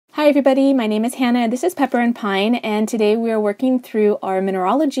Hi everybody, my name is Hannah, this is Pepper and Pine, and today we are working through our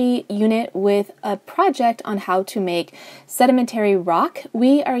mineralogy unit with a project on how to make sedimentary rock.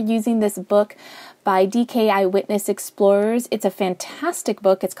 We are using this book by DK Eyewitness Explorers. It's a fantastic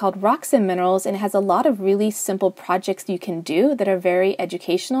book. It's called Rocks and Minerals, and it has a lot of really simple projects you can do that are very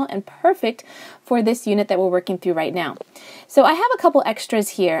educational and perfect for this unit that we're working through right now. So I have a couple extras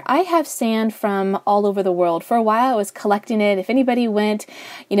here. I have sand from all over the world. For a while I was collecting it. If anybody went,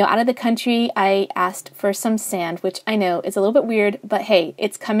 out of the country, I asked for some sand, which I know is a little bit weird, but hey,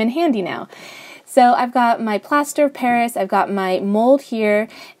 it's come in handy now. So I've got my Plaster of Paris, I've got my mold here,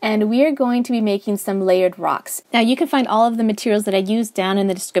 and we are going to be making some layered rocks. Now you can find all of the materials that I used down in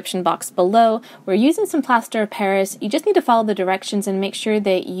the description box below. We're using some Plaster of Paris. You just need to follow the directions and make sure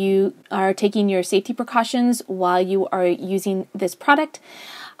that you are taking your safety precautions while you are using this product.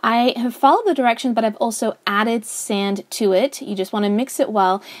 I have followed the directions, but I've also added sand to it. You just want to mix it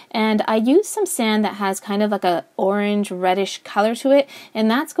well, and I use some sand that has kind of like a orange reddish color to it, and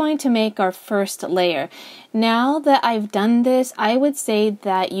that's going to make our first layer. Now that I've done this, I would say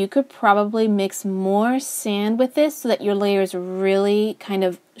that you could probably mix more sand with this so that your layers really kind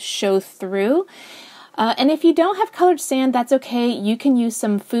of show through. And if you don't have colored sand, that's okay. You can use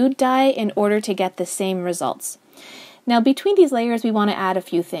some food dye in order to get the same results. Now between these layers we want to add a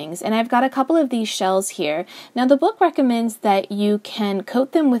few things, and I've got a couple of these shells here. Now the book recommends that you can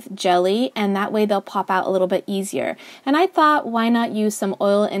coat them with jelly, and that way they'll pop out a little bit easier. And I thought, why not use some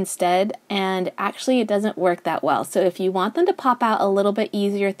oil instead? And actually it doesn't work that well. So if you want them to pop out a little bit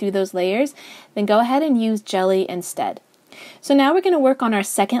easier through those layers, then go ahead and use jelly instead. So now we're going to work on our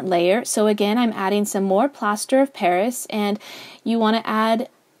second layer. So again, I'm adding some more Plaster of Paris, and you want to add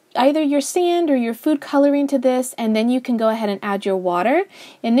either your sand or your food coloring to this, and then you can go ahead and add your water.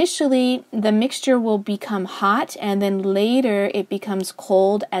 Initially, the mixture will become hot, and then later it becomes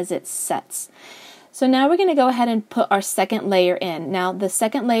cold as it sets. So now we're going to go ahead and put our second layer in. Now the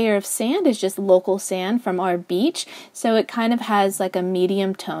second layer of sand is just local sand from our beach, so it kind of has like a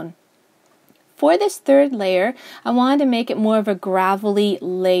medium tone. For this third layer, I wanted to make it more of a gravelly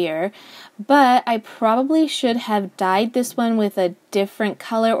layer, but I probably should have dyed this one with a different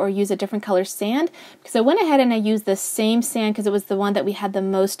color or use a different color sand, because I went ahead and I used the same sand because it was the one that we had the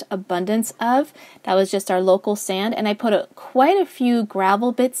most abundance of. That was just our local sand, and I put quite a few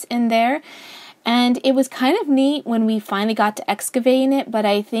gravel bits in there. And it was kind of neat when we finally got to excavating it, but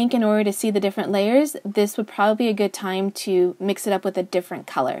I think in order to see the different layers, this would probably be a good time to mix it up with a different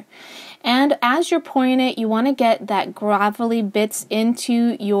color. And as you're pouring it, you want to get that gravelly bits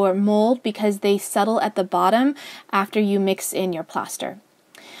into your mold because they settle at the bottom after you mix in your plaster.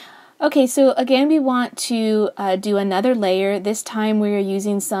 Okay, so again we want to do another layer. This time we are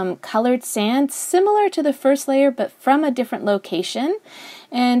using some colored sand similar to the first layer but from a different location.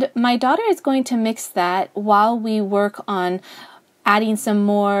 And my daughter is going to mix that while we work on adding some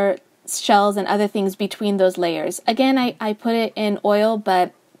more shells and other things between those layers. Again, I put it in oil,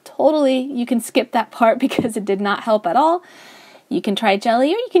 but totally you can skip that part because it did not help at all. You can try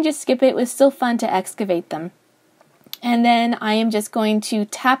jelly or you can just skip it. It was still fun to excavate them. And then I am just going to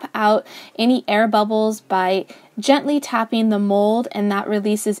tap out any air bubbles by gently tapping the mold, and that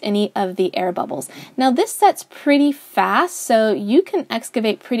releases any of the air bubbles. Now this sets pretty fast, so you can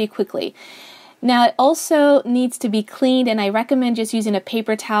excavate pretty quickly. Now it also needs to be cleaned, and I recommend just using a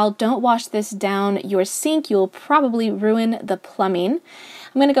paper towel. Don't wash this down your sink. You'll probably ruin the plumbing.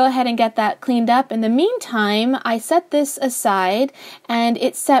 I'm going to go ahead and get that cleaned up. In the meantime, I set this aside and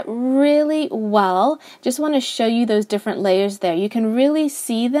it set really well. Just want to show you those different layers there. You can really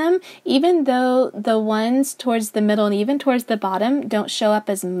see them, even though the ones towards the middle and even towards the bottom don't show up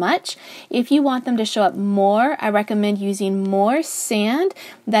as much. If you want them to show up more, I recommend using more sand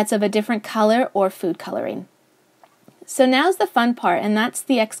that's of a different color or food coloring. So now's the fun part, and that's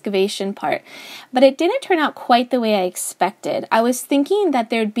the excavation part. But it didn't turn out quite the way I expected. I was thinking that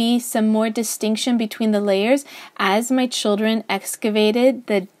there'd be some more distinction between the layers as my children excavated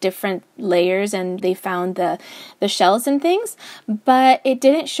the different layers and they found the shells and things, but it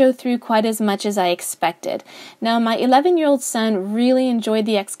didn't show through quite as much as I expected. Now my 11-year-old son really enjoyed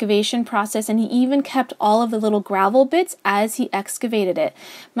the excavation process, and he even kept all of the little gravel bits as he excavated it.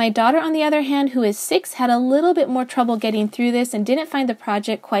 My daughter, on the other hand, who is 6, had a little bit more trouble getting through this and didn't find the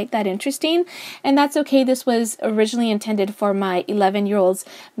project quite that interesting, and that's okay. This was originally intended for my 11-year-old's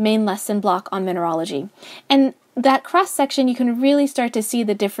main lesson block on mineralogy. And that cross section, you can really start to see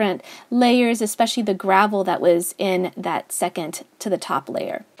the different layers, especially the gravel that was in that second to the top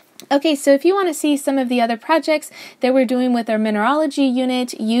layer. Okay, so if you want to see some of the other projects that we're doing with our mineralogy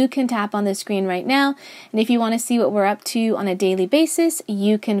unit, you can tap on the screen right now. And if you want to see what we're up to on a daily basis,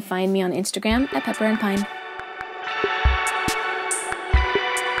 you can find me on Instagram at Pepper and Pine.